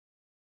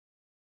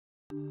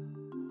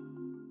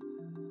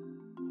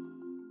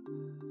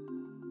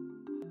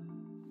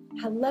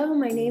Hello,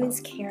 my name is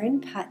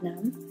Karen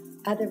Putnam,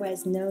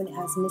 otherwise known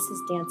as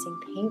Mrs. Dancing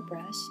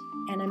Paintbrush,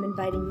 and I'm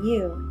inviting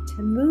you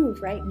to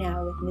move right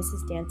now with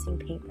Mrs. Dancing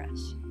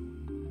Paintbrush.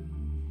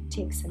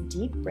 Take some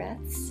deep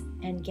breaths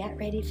and get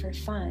ready for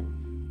fun.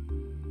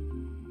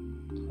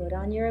 Put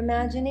on your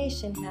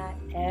imagination hat.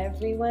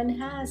 Everyone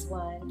has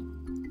one.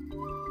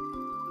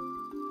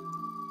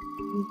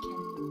 We can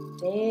move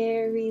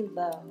very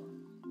low.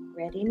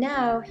 Ready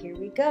now, here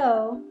we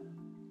go.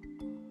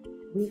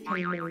 We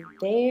can move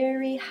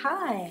very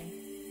high.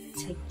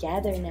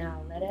 Together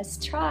now, let us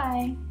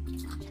try.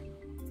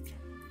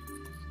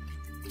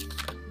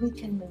 We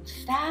can move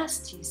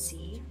fast, you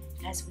see,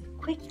 as we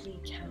quickly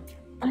count.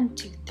 1,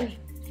 2, 3,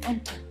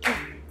 1, 2, 3,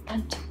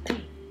 1, 2,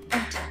 3,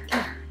 1, 2,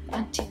 3,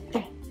 1, 2,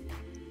 3.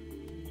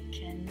 We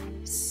can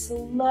move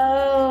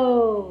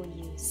slow,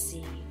 you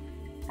see,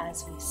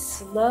 as we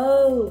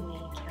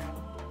slowly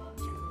count.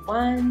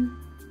 1,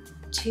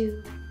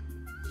 2,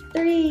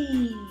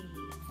 3.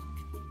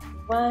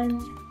 1,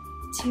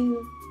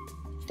 2,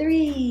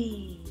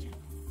 3.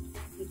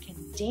 We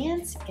can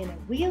dance in a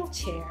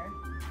wheelchair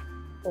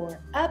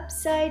or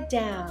upside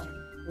down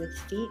with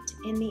feet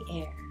in the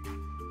air.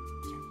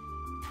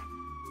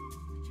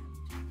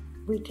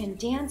 We can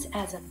dance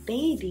as a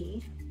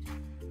baby,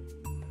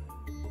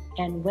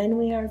 and when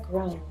we are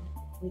grown,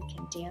 we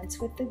can dance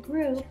with a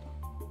group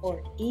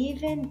or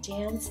even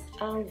dance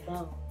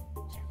alone.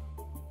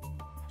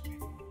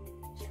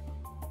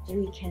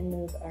 We can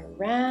move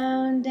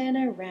around and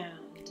around.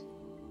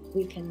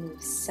 We can move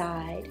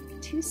side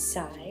to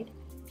side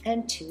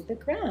and to the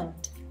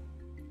ground.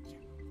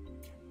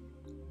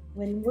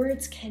 When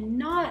words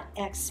cannot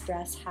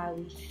express how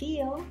we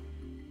feel,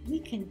 we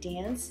can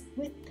dance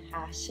with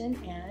passion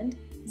and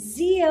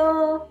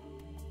zeal.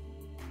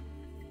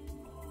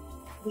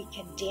 We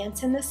can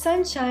dance in the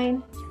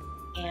sunshine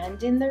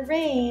and in the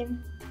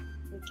rain.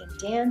 We can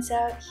dance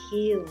out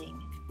healing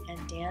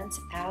and dance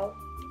out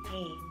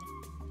pain.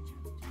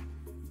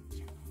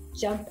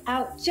 Jump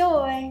out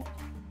joy,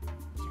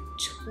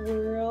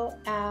 twirl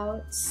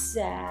out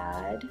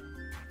sad,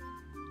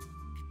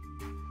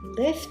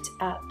 lift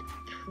up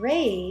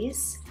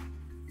praise,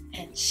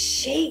 and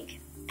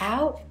shake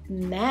out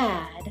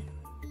mad.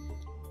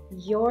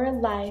 Your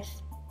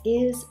life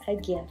is a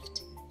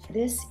gift.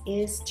 This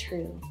is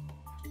true.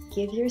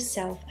 Give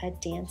yourself a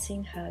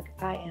dancing hug.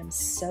 I am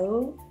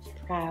so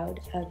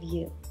proud of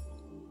you.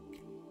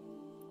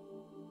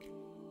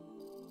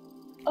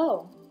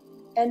 Oh,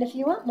 and if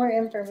you want more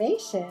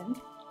information,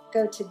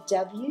 go to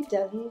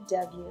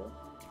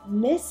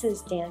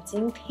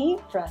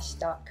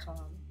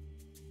www.mrsdancingpaintbrush.com.